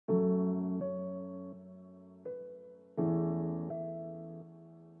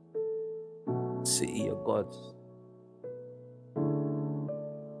City of gods.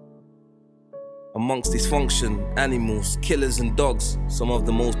 Amongst dysfunction, animals, killers and dogs, some of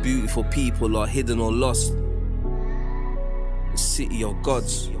the most beautiful people are hidden or lost. The city of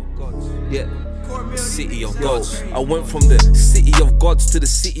gods. Yeah. City of gods. I went from the city of gods to the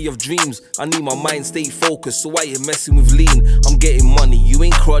city of dreams. I need my mind stay focused, so why you messing with lean? I'm getting money, you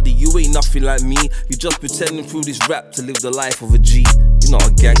ain't cruddy, you ain't nothing like me. You just pretending through this rap to live the life of a G. You're not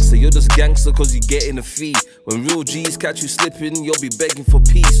a gangster, you're just gangster cause you getting a fee. When real G's catch you slipping, you'll be begging for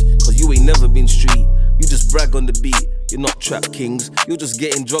peace, cause you ain't never been street. You just brag on the beat, you're not trap kings. You're just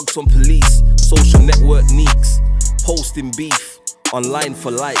getting drugs from police, social network neeks, posting beef online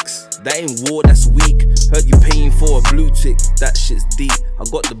for likes. That ain't war, that's weak. Heard you paying for a blue tick, that shit's deep. I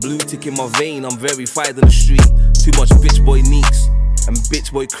got the blue tick in my vein, I'm verified on the street. Too much bitch boy neeks and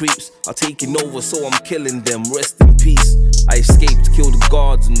bitch boy creeps are taking over, so I'm killing them, rest in peace. I escaped, killed the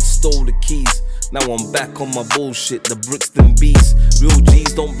guards and stole the keys. Now I'm back on my bullshit, the Brixton beast. Real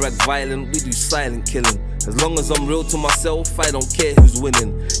G's don't brag violent, we do silent killing. As long as I'm real to myself, I don't care who's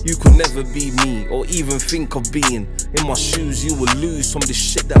winning. You could never be me, or even think of being. In my shoes, you will lose from the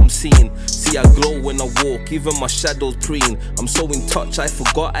shit that I'm seeing. See, I glow when I walk, even my shadow's preen. I'm so in touch, I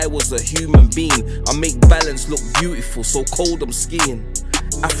forgot I was a human being. I make balance look beautiful, so cold I'm skiing.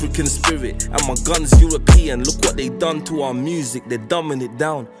 African spirit, and my gun's European. Look what they done to our music, they're dumbing it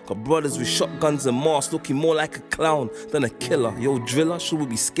down. Got brothers with shotguns and masks looking more like a clown than a killer. Yo, driller, should we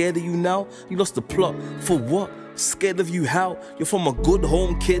be scared of you now? You lost the plot, for what? Scared of you how? You're from a good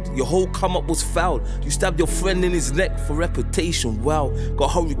home, kid, your whole come up was foul. You stabbed your friend in his neck for reputation, wow. Got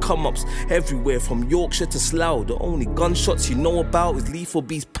hurry come ups everywhere from Yorkshire to Slough. The only gunshots you know about is lethal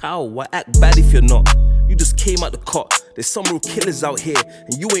beast pow. Why act bad if you're not? You just came out the cot. There's some real killers out here,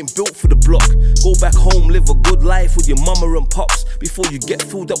 and you ain't built for the block. Go back home, live a good life with your mama and pops, before you get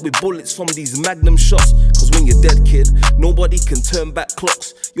filled up with bullets from these magnum shots. Cause when you're dead, kid, nobody can turn back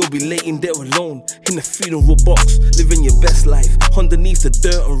clocks. You'll be laying there alone, in a funeral box, living your best life, underneath the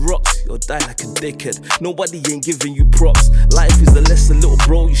dirt and rocks. You'll die like a dickhead, nobody ain't giving you props. Life is a lesson, little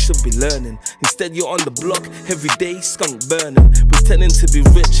bro, you should be learning. Instead you're on the block, every day, skunk burning, pretending to be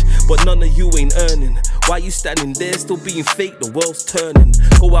rich, but none of you ain't earning. Why you standing there, still being fake, the world's turning.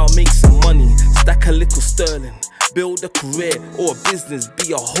 Go out, make some money, stack a little sterling, build a career or a business,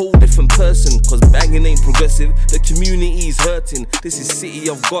 be a whole different person. Cause banging ain't progressive, the community's hurting. This is city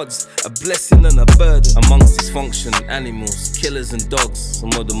of gods, a blessing and a burden. Amongst dysfunction, animals, killers and dogs,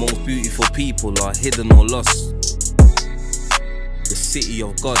 some of the most beautiful people are hidden or lost. The city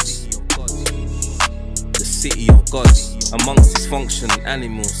of gods. The city of gods. Amongst dysfunction,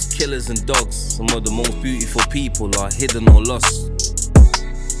 animals, killers and dogs, some of the most beautiful people are hidden or lost.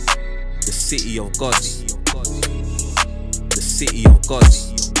 The city of gods. The city of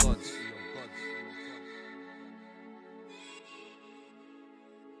gods.